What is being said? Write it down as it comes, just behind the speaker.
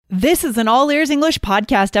This is an All Ears English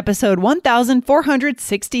podcast episode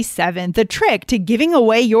 1467, The Trick to Giving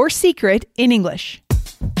Away Your Secret in English.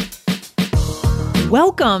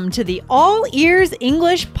 Welcome to the All Ears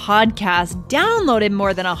English podcast, downloaded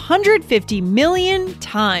more than 150 million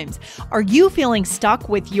times. Are you feeling stuck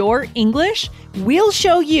with your English? We'll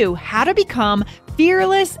show you how to become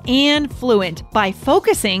fearless and fluent by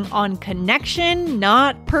focusing on connection,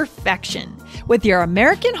 not perfection. With your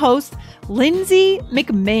American hosts, Lindsay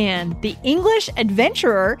McMahon, the English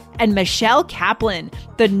adventurer, and Michelle Kaplan,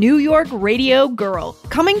 the New York radio girl,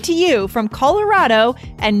 coming to you from Colorado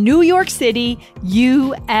and New York City,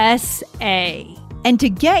 USA. And to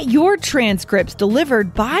get your transcripts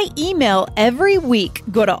delivered by email every week,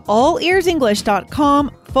 go to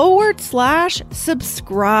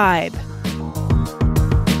allearsenglish.com/subscribe.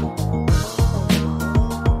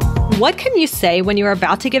 What can you say when you're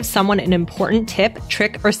about to give someone an important tip,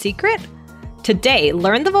 trick, or secret? Today,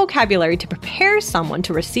 learn the vocabulary to prepare someone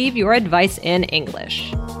to receive your advice in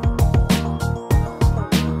English.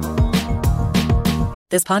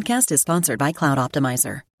 This podcast is sponsored by Cloud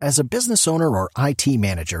Optimizer. As a business owner or IT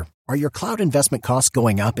manager, are your cloud investment costs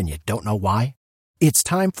going up and you don't know why? It's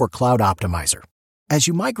time for Cloud Optimizer. As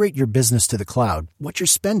you migrate your business to the cloud, what you're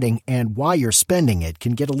spending and why you're spending it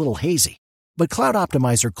can get a little hazy. But Cloud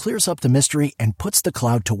Optimizer clears up the mystery and puts the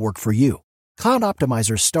cloud to work for you. Cloud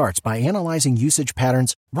Optimizer starts by analyzing usage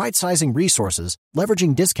patterns, right-sizing resources,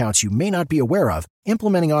 leveraging discounts you may not be aware of,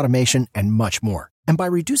 implementing automation, and much more. And by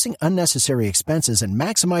reducing unnecessary expenses and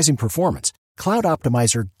maximizing performance, Cloud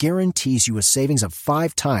Optimizer guarantees you a savings of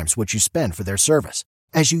 5 times what you spend for their service.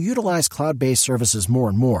 As you utilize cloud-based services more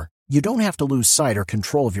and more, you don't have to lose sight or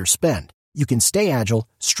control of your spend. You can stay agile,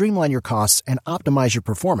 streamline your costs, and optimize your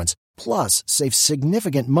performance, plus save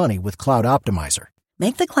significant money with Cloud Optimizer.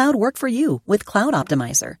 Make the cloud work for you with Cloud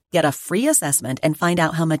Optimizer. Get a free assessment and find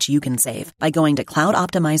out how much you can save by going to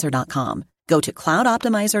cloudoptimizer.com. Go to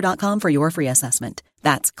cloudoptimizer.com for your free assessment.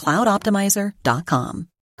 That's cloudoptimizer.com.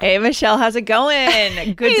 Hey, Michelle, how's it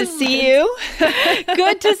going? Good to see you.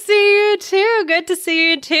 Good to see you too. Good to see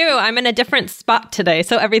you too. I'm in a different spot today,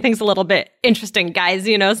 so everything's a little bit interesting, guys.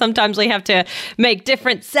 You know, sometimes we have to make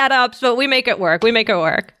different setups, but we make it work. We make it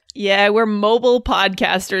work. Yeah, we're mobile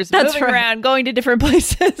podcasters. That's moving right. around, going to different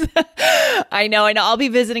places. I know. I'll be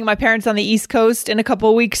visiting my parents on the East Coast in a couple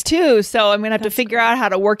of weeks too. So I'm going to have to figure out how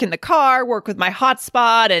to work in the car, work with my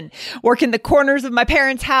hotspot, and work in the corners of my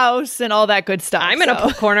parents' house and all that good stuff. I'm in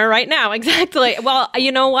a corner right now. Exactly. Well,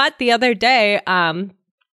 you know what? The other day, I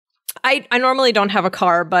normally don't have a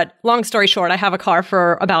car, but long story short, I have a car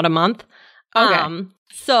for about a month. Okay.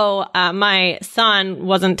 So my son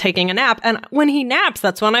wasn't taking a nap, and when he naps,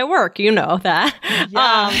 that's when I work. You know that.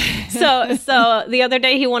 Yeah. So the other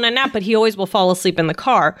day he wanted a nap, but he always will fall asleep in the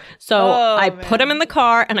car. So I put him in the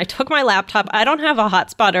car, and I took my laptop. I don't have a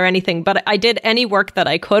hotspot or anything, but I did any work that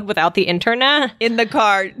I could without the internet. In the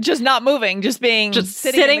car, just not moving, just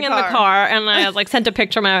sitting in the car. And I was like, sent a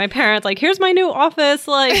picture to my parents, like, here's my new office.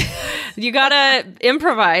 Like, you gotta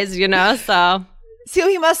improvise, you know. So. So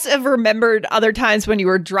he must have remembered other times when you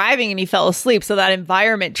were driving and he fell asleep. So that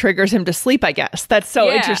environment triggers him to sleep, I guess. That's so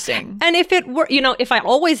interesting. And if it were, if I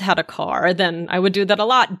always had a car, then I would do that a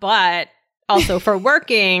lot. But also for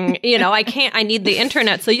working, I need the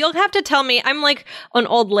internet. So you'll have to tell me, I'm like an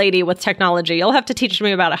old lady with technology. You'll have to teach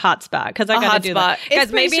me about a hotspot because I got to do that.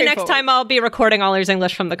 Guys, maybe next time I'll be recording All Ears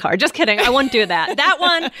English from the car. Just kidding. I won't do that. That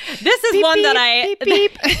one, this is beep, one beep, that I... Beep,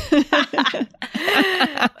 beep.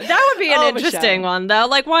 That would be an interesting one, though.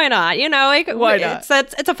 Like, why not? Why not?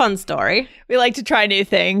 It's a fun story. We like to try new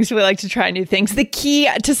things. The key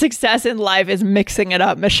to success in life is mixing it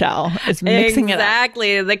up, Michelle. It's mixing it up.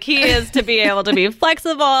 Exactly. The key is to be able to be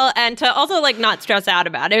flexible and to also not stress out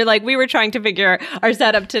about it. Like we were trying to figure our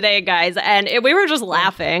setup today, guys, and we were just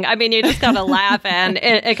laughing. I mean, you just gotta laugh and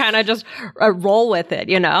it kind of just roll with it,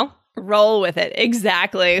 Roll with it.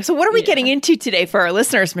 Exactly. So what are we getting into today for our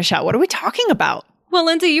listeners, Michelle? What are we talking about? Well,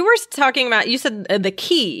 Lindsay, you were talking about, you said the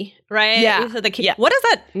key, right? Yeah. You said the key. Yeah. What does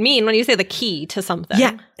that mean when you say the key to something?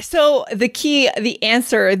 Yeah. So the key, the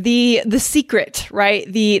answer, the secret, right?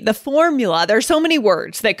 The formula. There are so many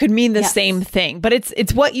words that could mean the same thing, but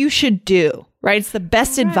it's what you should do, right? It's the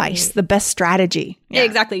best advice, the best strategy. Yeah.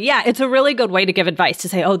 Exactly. Yeah. It's a really good way to give advice to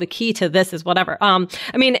say, oh, the key to this is whatever.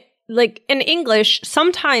 like in English,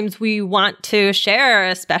 sometimes we want to share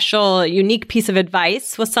a special, unique piece of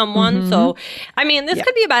advice with someone. So, I mean, this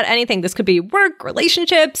could be about anything. This could be work,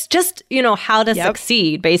 relationships, just, you know, how to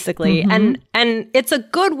succeed, basically. And it's a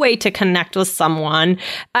good way to connect with someone.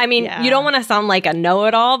 I mean, you don't want to sound like a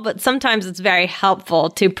know-it-all, but sometimes it's very helpful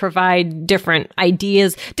to provide different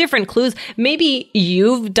ideas, different clues. Maybe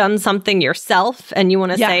you've done something yourself and you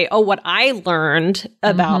want to say, oh, what I learned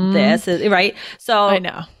about this, right? So I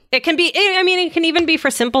know. It can be, I mean, it can even be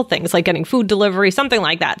for simple things like getting food delivery, something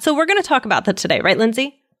like that. So we're going to talk about that today, right,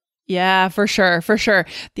 Lindsay? Yeah, for sure. For sure.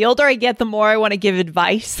 The older I get, the more I want to give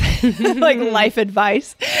advice, like life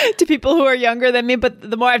advice to people who are younger than me. But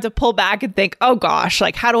the more I have to pull back and think, oh gosh,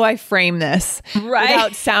 like how do I frame this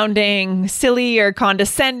without sounding silly or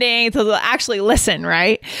condescending so they'll actually listen,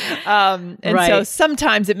 right? So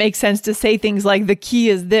sometimes it makes sense to say things like the key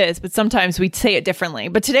is this, but sometimes we say it differently.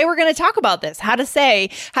 But today we're going to talk about this, how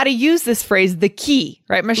to use this phrase, the key,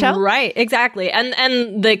 right, Michelle? Right, exactly.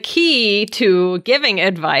 And the key to giving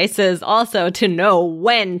advice is also to know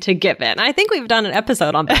when to give it. And I think we've done an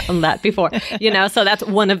episode on that before, you know, so that's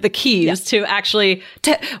one of the keys to actually,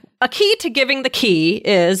 a key to giving the key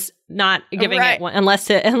is not giving it unless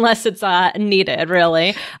it's needed,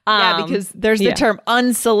 really. Because there's the term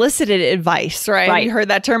unsolicited advice, right? You heard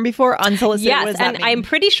that term before? Unsolicited. Yes, what does that and mean? I'm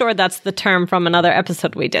pretty sure that's the term from another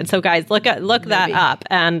episode we did. So guys, look that up.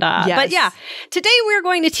 And but yeah, today we're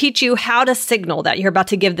going to teach you how to signal that you're about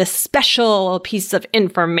to give this special piece of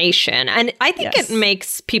information. And I think it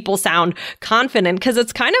makes people sound confident because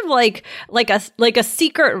it's kind of like a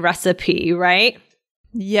secret recipe, right?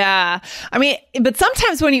 Yeah. I mean, but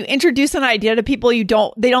sometimes when you introduce an idea to people,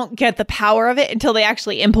 they don't get the power of it until they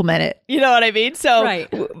actually implement it. You know what I mean? So,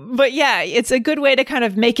 but yeah, it's a good way to kind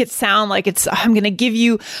of make it sound like I'm going to give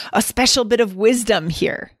you a special bit of wisdom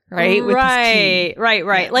here. Right. Right.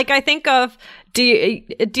 Yeah. Like I think of, do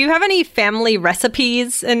you have any family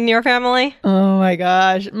recipes in your family? Oh my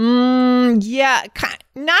gosh. Yeah.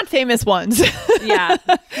 Not famous ones. Yeah.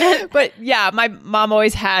 But yeah, my mom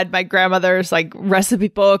always had my grandmother's like recipe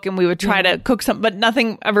book and we would try to cook something, but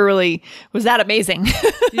nothing ever really was that amazing.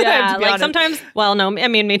 Yeah. Like sometimes, well, no, I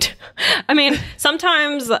mean, me too. I mean,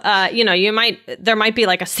 sometimes, you know, there might be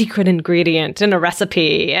like a secret ingredient in a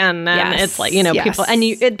recipe and then it's like, you know,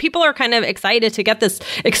 people are kind of excited to get this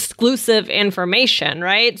exclusive information,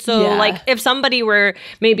 right? So like if somebody were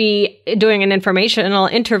maybe doing an informational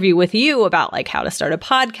interview with you about like how to start a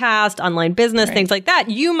podcast, online business, things like that,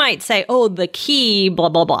 you might say, oh, the key, blah,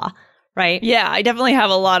 blah, blah. Right? Yeah, I definitely have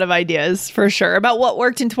a lot of ideas for sure about what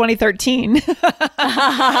worked in 2013.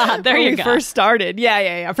 There you go. First started.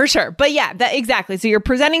 Yeah, for sure. But yeah, exactly. So you're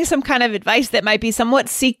presenting some kind of advice that might be somewhat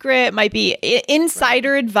secret, might be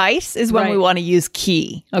insider advice is when we want to use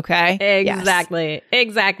key. Okay. Exactly.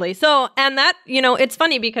 So, and that, you know, it's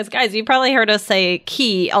funny because guys, you probably heard us say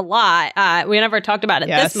key a lot. We never talked about it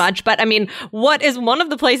this much, but I mean, what is one of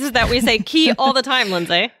the places that we say key all the time,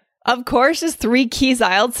 Lindsay? Of course, is 3 Keys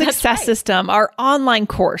IELTS Success System, our online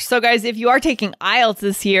course. So guys, if you are taking IELTS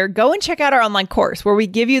this year, go and check out our online course where we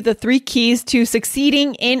give you the 3 keys to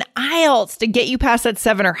succeeding in IELTS to get you past that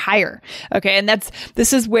 7 or higher. Okay. And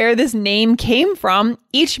this is where this name came from.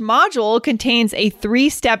 Each module contains a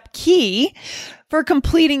 3-step key for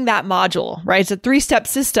completing that module, right? It's a 3-step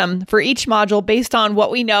system for each module based on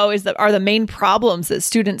what we know are the main problems that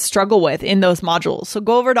students struggle with in those modules. So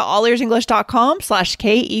go over to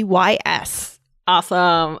allearsenglish.com/KEYS.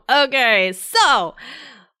 Awesome. Okay. So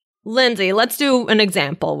Lindsay, let's do an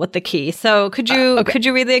example with the key. So could you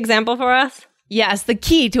read the example for us? Yes. The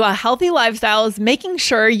key to a healthy lifestyle is making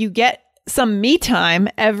sure you get some me time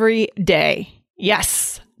every day.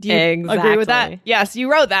 Yes. Do you agree with that? Yes,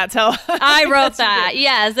 you wrote that. So I wrote that.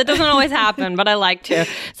 Yes, it doesn't always happen, but I like to.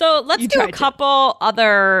 So let's do a couple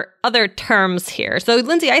other terms here. So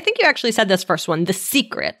Lindsay, I think you actually said this first one, the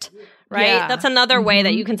secret, right? Yeah. That's another way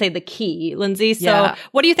that you can say the key, Lindsay. So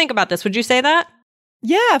what do you think about this? Would you say that?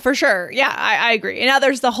 Yeah, for sure. Yeah, I agree. And now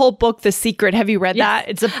there's the whole book, The Secret. Have you read that?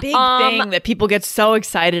 It's a big thing that people get so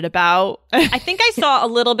excited about. I think I saw a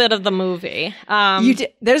little bit of the movie. You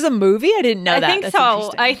did? There's a movie? I didn't know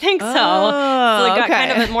that. I think so. So it got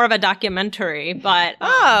kind of more of a documentary, but...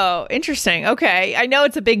 Oh, interesting. Okay. I know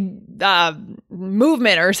it's a big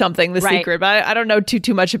movement or something, The Secret, but I don't know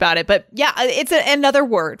too much about it. But yeah, it's another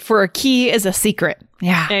word for a key is a secret.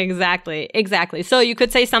 Yeah. Exactly. So you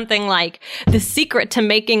could say something like, the secret to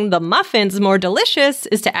making the muffins more delicious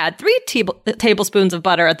is to add 3 tablespoons of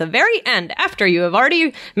butter at the very end after you have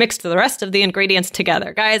already mixed the rest of the ingredients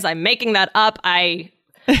together. Guys, I'm making that up. I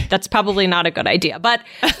that's probably not a good idea. But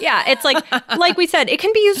yeah, it's like we said, it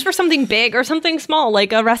can be used for something big or something small,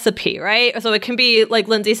 like a recipe, right? So it can be, like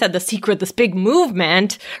Lindsay said, the secret, this big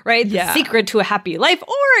movement, right? The secret to a happy life,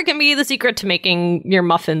 or it can be the secret to making your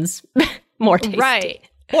muffins more tasty. Right.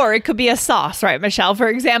 Or it could be a sauce, right, Michelle? For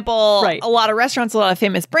example, a lot of restaurants, a lot of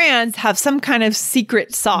famous brands have some kind of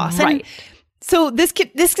secret sauce. Right. And so this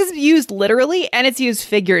is used literally and it's used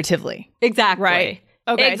figuratively. Exactly. Right.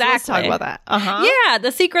 Okay, exactly. So let's talk about that. Yeah,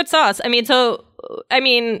 the secret sauce.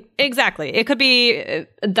 Exactly. It could be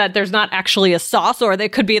that there's not actually a sauce, or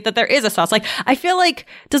it could be that there is a sauce. Like, I feel like,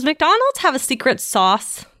 does McDonald's have a secret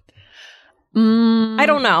sauce? I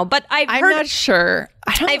don't know, but I'm not sure.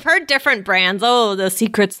 I've heard different brands, the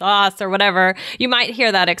secret sauce or whatever. You might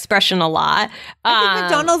hear that expression a lot. I think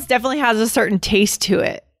McDonald's definitely has a certain taste to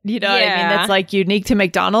it. You know what I mean? That's like unique to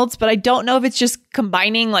McDonald's, but I don't know if it's just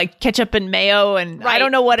combining like ketchup and mayo, and I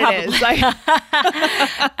don't know what it is. Like,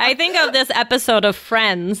 I think of this episode of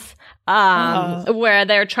Friends where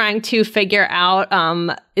they're trying to figure out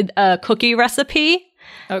a cookie recipe.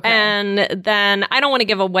 Okay. And then I don't want to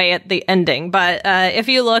give away at the ending, but if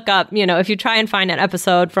you look up, if you try and find an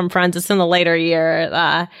episode from Friends, it's in the later year.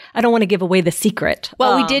 I don't want to give away the secret.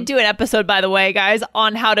 Well, we did do an episode, by the way, guys,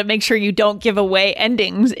 on how to make sure you don't give away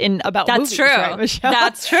endings about movies. True. Right, Michelle?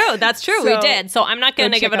 That's true. That's true. So, we did. So I'm not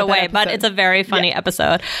going to give it away, but it's a very funny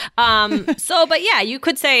episode. But yeah, you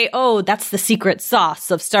could say, that's the secret sauce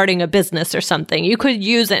of starting a business or something. You could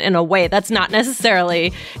use it in a way that's not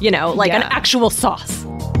necessarily, an actual sauce.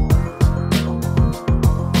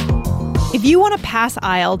 If you want to pass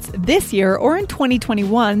IELTS this year or in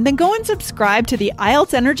 2021, then go and subscribe to the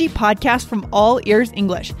IELTS Energy podcast from All Ears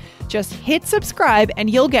English. Just hit subscribe and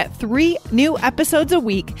you'll get 3 new episodes a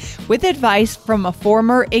week with advice from a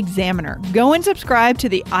former examiner. Go and subscribe to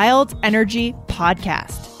the IELTS Energy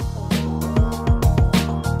podcast.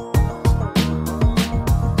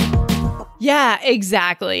 Yeah,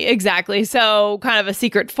 exactly. So kind of a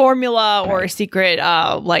secret formula or a secret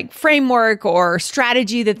framework or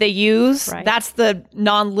strategy that they use. Right. That's the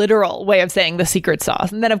non-literal way of saying the secret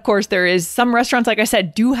sauce. And then of course there is some restaurants, like I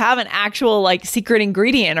said, do have an actual secret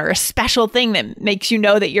ingredient or a special thing that makes you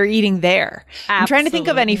know that you're eating there. Absolutely. I'm trying to think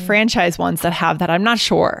of any franchise ones that have that. I'm not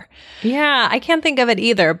sure. Yeah, I can't think of it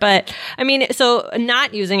either. But so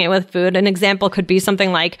not using it with food, an example could be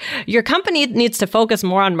something like your company needs to focus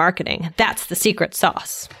more on marketing. That's the secret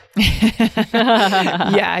sauce.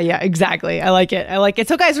 Yeah, exactly. I like it.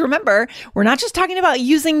 So guys, remember, we're not just talking about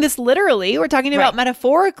using this literally. We're talking about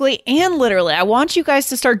metaphorically and literally. I want you guys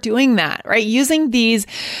to start doing that, right? Using these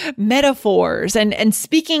metaphors and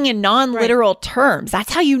speaking in non-literal terms.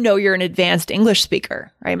 That's how you know you're an advanced English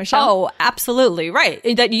speaker, right, Michelle? Oh, absolutely. Right.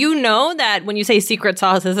 That that when you say secret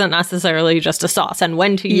sauce isn't necessarily just a sauce, and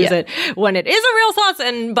when to use it when it is a real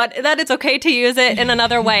sauce, but that it's okay to use it in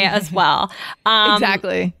another way as well.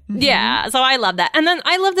 Exactly. Yeah, so I love that. And then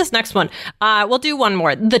I love this next one. We'll do one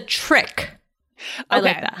more. The trick. I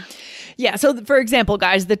like that. Yeah, so for example,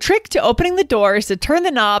 guys, the trick to opening the door is to turn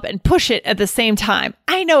the knob and push it at the same time.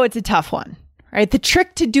 I know it's a tough one, right? The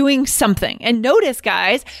trick to doing something. And notice,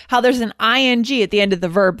 guys, how there's an ing at the end of the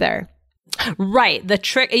verb there. Right. The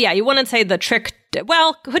trick. Yeah, you want to say the trick.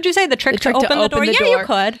 Well, could you say the trick to open the door? Yeah, you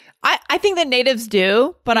could. I think that natives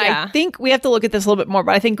do, but I think we have to look at this a little bit more.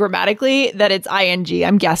 But I think grammatically that it's ing.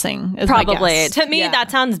 I'm guessing. Probably. To me,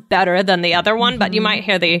 that sounds better than the other one. But you might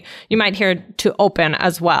hear to open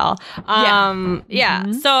as well.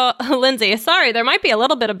 So, Lindsay, sorry, there might be a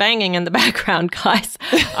little bit of banging in the background, guys.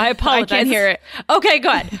 I apologize. I can't hear it. Okay,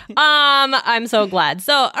 good. I'm so glad.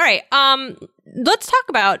 So, all right. Let's talk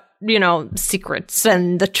about secrets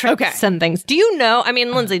and the tricks and things. Do you know,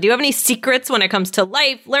 Lindsay, do you have any secrets when it comes to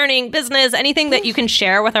life, learning, business, anything that you can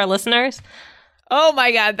share with our listeners? Oh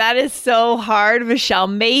my God, that is so hard, Michelle.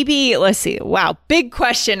 Maybe, let's see. Wow, big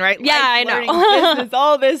question, right? Yeah, life, I know. Learning, business,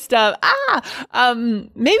 all this stuff.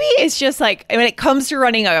 Maybe it's just when it comes to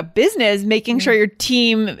running a business, making sure your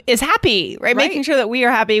team is happy, right? Making sure that we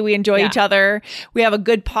are happy, we enjoy each other, we have a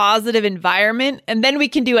good, positive environment, and then we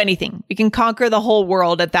can do anything. We can conquer the whole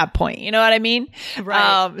world at that point. You know what I mean?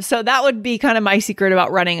 Right. So that would be kind of my secret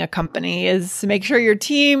about running a company, is to make sure your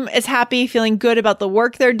team is happy, feeling good about the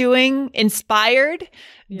work they're doing, inspired.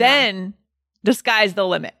 Then the sky's the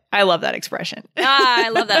limit. I love that expression. I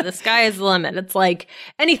love that. The sky is the limit. It's like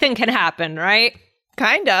anything can happen, right?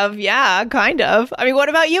 Kind of. Yeah, kind of. I mean, what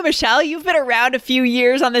about you, Michelle? You've been around a few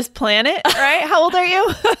years on this planet, right? How old are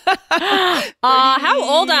you? How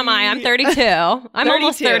old am I? I'm 32. I'm 32.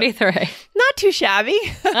 Almost 33. Not too shabby.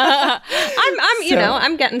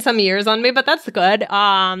 I'm getting some years on me, but that's good.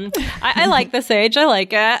 I like this age. I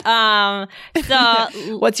like it. So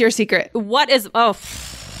what's your secret? What is, to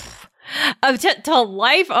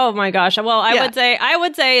life? Oh my gosh. Well, I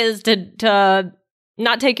would say is to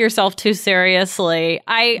not take yourself too seriously.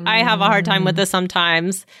 I have a hard time with this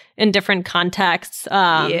sometimes in different contexts.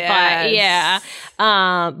 But yeah.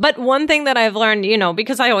 But one thing that I've learned,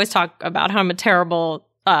 because I always talk about how I'm a terrible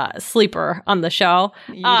sleeper on the show.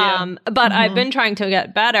 But I've been trying to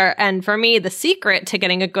get better. And for me, the secret to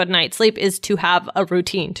getting a good night's sleep is to have a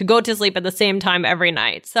routine, to go to sleep at the same time every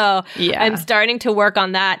night. So I'm starting to work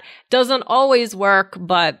on that. Doesn't always work,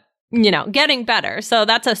 but getting better. So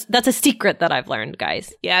that's a secret that I've learned,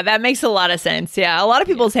 guys. Yeah, that makes a lot of sense. Yeah, a lot of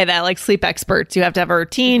people say that, like sleep experts. You have to have a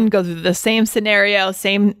routine, go through the same scenario,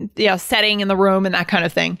 same setting in the room, and that kind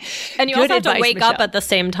of thing. And you also have to wake up at the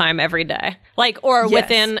same time every day,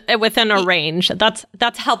 within a range. That's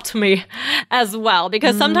helped me as well,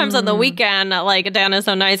 because sometimes on the weekend, like Dan is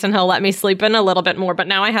so nice and he'll let me sleep in a little bit more. But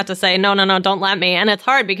now I have to say no, don't let me. And it's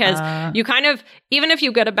hard because you kind of, even if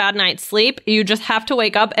you get a bad night's sleep, you just have to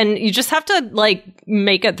wake up and you just have to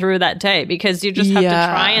make it through that day, because you just have to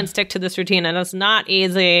try and stick to this routine, and it's not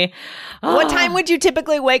easy. What time would you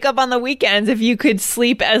typically wake up on the weekends if you could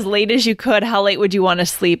sleep as late as you could? How late would you want to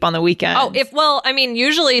sleep on the weekends?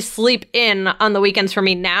 Usually sleep in on the weekends for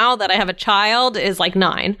me now that I have a child is like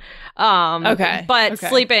 9.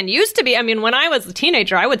 Sleep in used to be, when I was a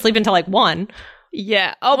teenager, I would sleep until 1.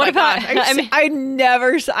 Yeah. Oh my gosh. I don't think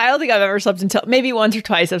I've ever slept until, maybe once or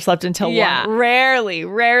twice I've slept until 1.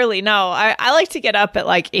 Rarely. No, I like to get up at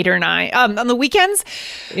 8 or 9. On the weekends,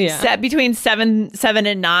 set between 7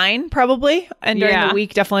 and 9 probably. And during the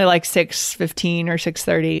week, definitely 6:15 or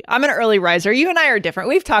 6:30. I'm an early riser. You and I are different.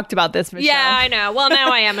 We've talked about this, Michelle. Yeah, I know. Well,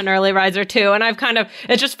 now I am an early riser too. And I've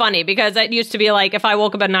it's just funny because it used to be if I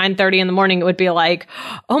woke up at 9:30 in the morning, it would be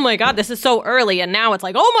oh my God, this is so early. And now it's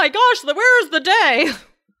oh my gosh, where is the day?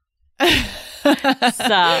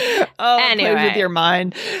 Anyway. Plays with your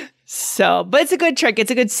mind. But it's a good trick.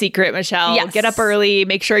 It's a good secret, Michelle. Yes. Get up early.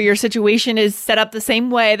 Make sure your situation is set up the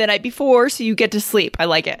same way the night before so you get to sleep. I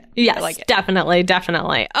like it. Yes, I like it. Definitely.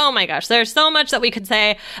 Oh my gosh, there's so much that we could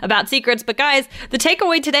say about secrets. But guys, the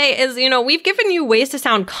takeaway today is, we've given you ways to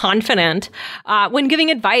sound confident when giving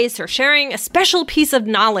advice or sharing a special piece of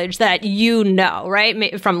knowledge that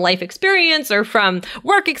right? From life experience or from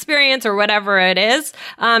work experience or whatever it is.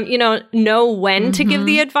 Know when to give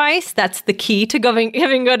the advice. That's the key to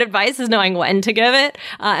giving good advice, is knowing when to give it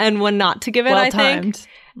and when not to give it, I think.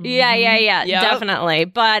 Yeah, yep. Definitely.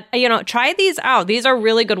 But, try these out. These are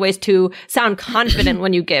really good ways to sound confident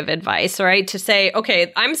when you give advice, right? To say,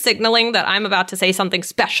 okay, I'm signaling that I'm about to say something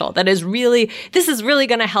special this is really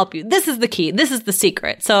going to help you. This is the key. This is the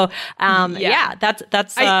secret. So,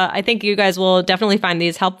 I think you guys will definitely find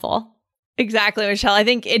these helpful. Exactly, Michelle. I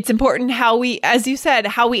think it's important how we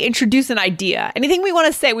introduce an idea. Anything we want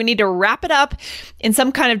to say, we need to wrap it up in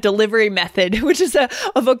some kind of delivery method, which is a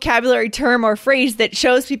vocabulary term or phrase that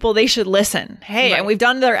shows people they should listen. Hey, and we've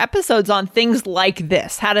done other episodes on things like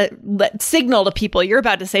this, how to signal to people you're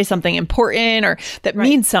about to say something important or that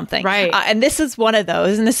means something. Right. And this is one of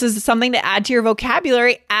those. And this is something to add to your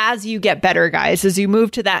vocabulary as you get better, guys, as you move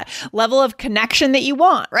to that level of connection that you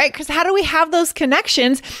want, right? Because how do we have those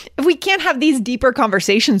connections if we can't have these deeper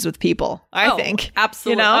conversations with people? I think.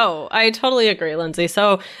 Absolutely. Oh, I totally agree, Lindsay.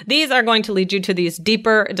 So these are going to lead you to these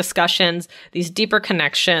deeper discussions, these deeper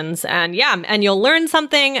connections, and you'll learn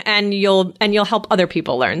something and you'll help other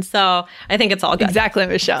people learn. So I think it's all good. Exactly,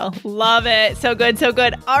 Michelle. Love it. So good. So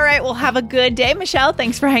good. All right. Well, have a good day, Michelle.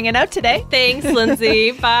 Thanks for hanging out today. Thanks,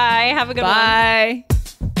 Lindsay. Bye. Have a good one. Bye.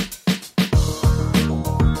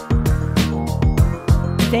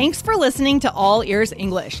 Thanks for listening to All Ears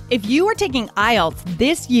English. If you are taking IELTS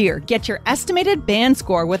this year, get your estimated band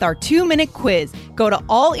score with our 2-minute quiz. Go to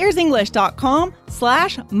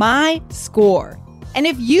allearsenglish.com/myscore. And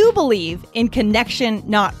if you believe in connection,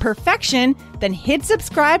 not perfection, then hit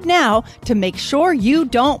subscribe now to make sure you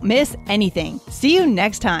don't miss anything. See you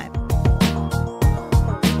next time.